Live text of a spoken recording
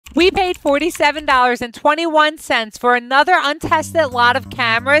$47.21 for another untested lot of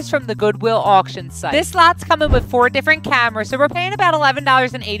cameras from the Goodwill Auctions site. This lot's coming with 4 different cameras, so we're paying about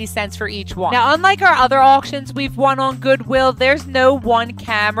 $11.80 for each one. Now, unlike our other auctions we've won on Goodwill, there's no one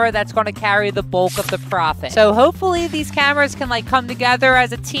camera that's going to carry the bulk of the profit. So hopefully these cameras can come together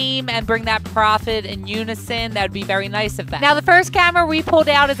as a team and bring that profit in unison. That would be very nice of them. Now, the first camera we pulled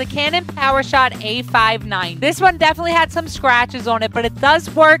out is a Canon PowerShot A590. This one definitely had some scratches on it, but it does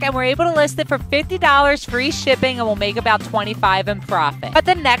work, and we're able to list it for $50 free shipping, and we'll make about $25 in profit. But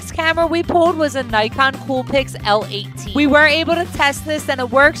the next camera we pulled was a Nikon Coolpix L18. We were able to test this, and it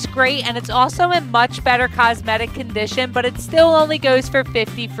works great, and it's also in much better cosmetic condition, but it still only goes for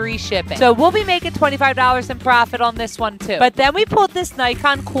 $50 free shipping. So we'll be making $25 in profit on this one too. But then we pulled this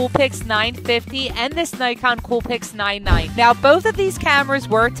Nikon Coolpix 950 and this Nikon Coolpix 990. Now, both of these cameras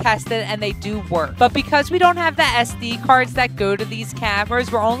were tested and they do work. But because we don't have the SD cards that go to these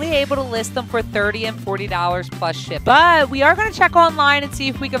cameras, we're only able to list them for $30 and $40 plus shipping. But we are going to check online and see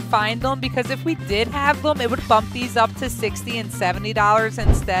if we can find them, because if we did have them, it would bump these up to $60 and $70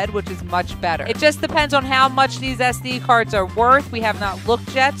 instead, which is much better. It just depends on how much these SD cards are worth. We have not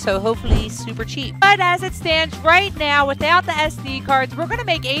looked yet, so hopefully super cheap. But as it stands right now, without the SD cards, we're going to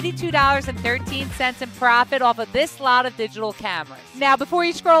make $82.13 in profit off of this lot of digital cameras. Now, before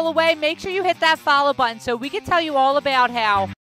you scroll away, make sure you hit that follow button so we can tell you all about how